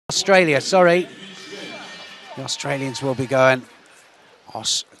Australia, sorry. The Australians will be going.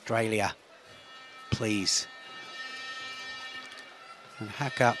 Australia, please. And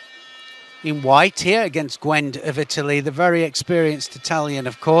Haeker in white here against Gwend of Italy, the very experienced Italian,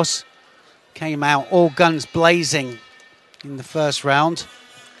 of course. Came out all guns blazing in the first round.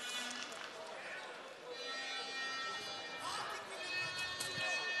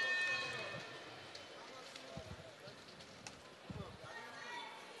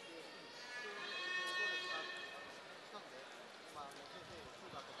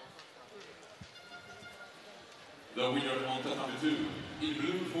 The winner on tatami 2, in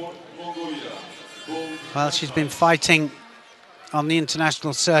blue for Mongolia. Well, she's been fighting on the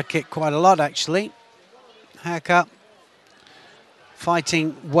international circuit quite a lot, actually. Haeker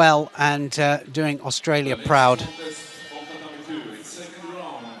fighting well and doing Australia proud.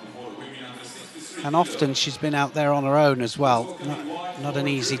 And often she's been out there on her own as well. Not an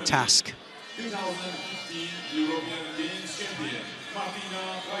easy task. 2015 European Games champion,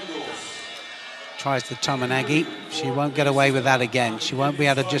 Katharina Haeker. Tries the Tomanagi. She won't get away with that again. She won't be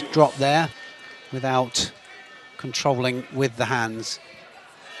able to just drop there without controlling with the hands.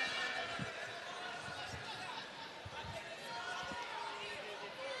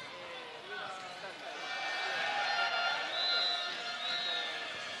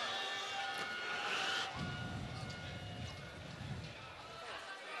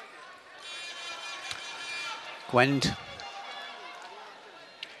 Gwend,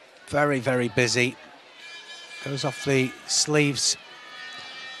 very, very busy. Goes off the sleeves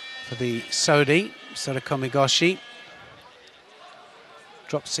for the Sodi, Komigoshi.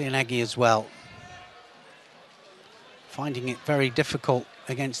 Drops Seoinage as well. Finding it very difficult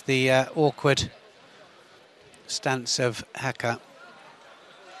against the awkward stance of Haeker.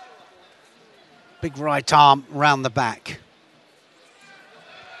 Big right arm round the back.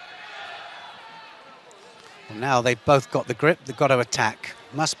 Well, now they've both got the grip, they've got to attack.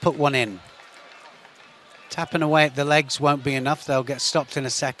 Must put one in. Tapping away at the legs won't be enough. They'll get stopped in a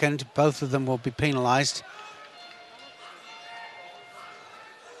second. Both of them will be penalised.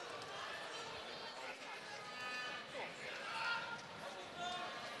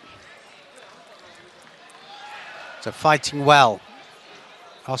 So fighting well.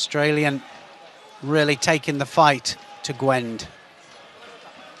 Australian really taking the fight to Gwend.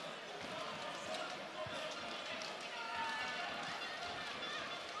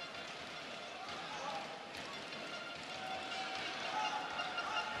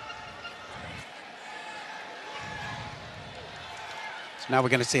 Now we're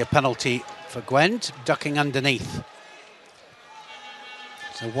going to see a penalty for Gwend, ducking underneath.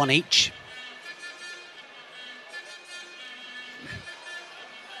 So one each.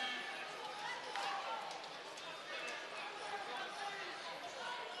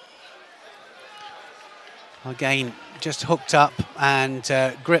 Again, just hooked up and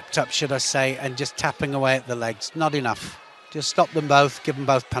gripped up, should I say, and just tapping away at the legs. Not enough. Just stop them both, give them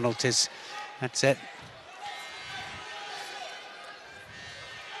both penalties. That's it.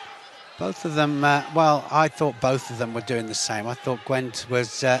 Both of them, well, I thought both of them were doing the same. I thought Gwend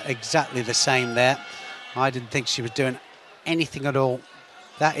was exactly the same there. I didn't think she was doing anything at all.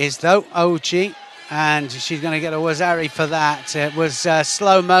 That is, though, Ochi, and she's going to get a Wazari for that. It was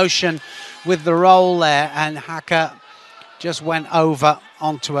slow motion with the roll there, and Haeker just went over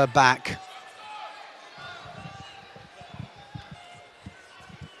onto her back.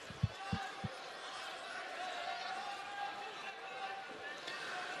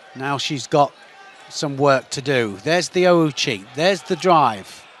 Now she's got some work to do. There's the Ouchi, there's the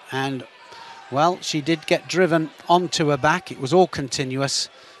drive. And, well, she did get driven onto her back. It was all continuous,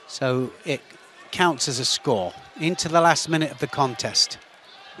 so it counts as a score into the last minute of the contest.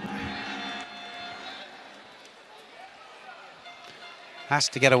 Has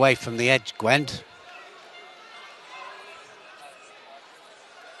to get away from the edge, Gwend.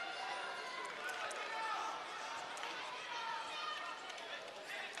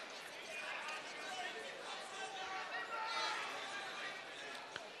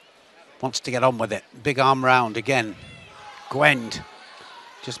 Wants to get on with it. Big arm round again. Gwend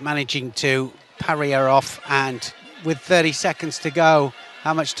just managing to parry her off, and with 30 seconds to go,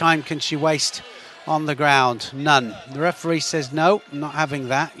 how much time can she waste on the ground? None. The referee says, no, I'm not having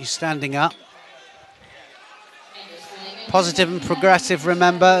that. You're standing up. Positive and progressive,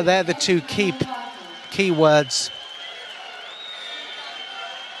 remember, they're the two key words.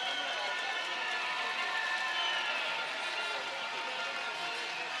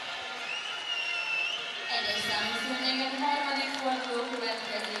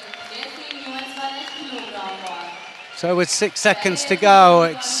 So with 6 seconds to go,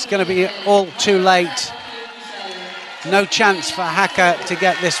 it's going to be all too late. No chance for Haeker to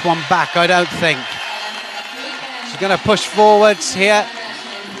get this one back, I don't think. She's going to push forwards here.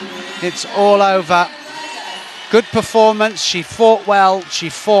 It's all over. Good performance. She fought well. She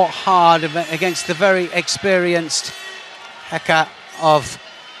fought hard against the very experienced Haeker of,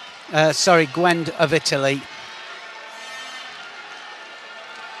 Gwend of Italy.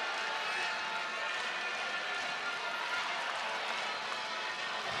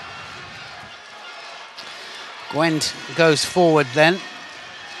 Gwend goes forward then.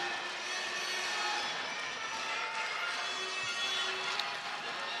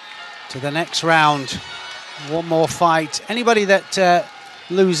 To the next round. One more fight. Anybody that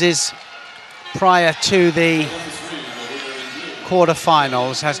loses prior to the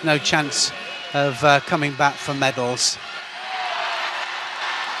quarterfinals has no chance of coming back for medals.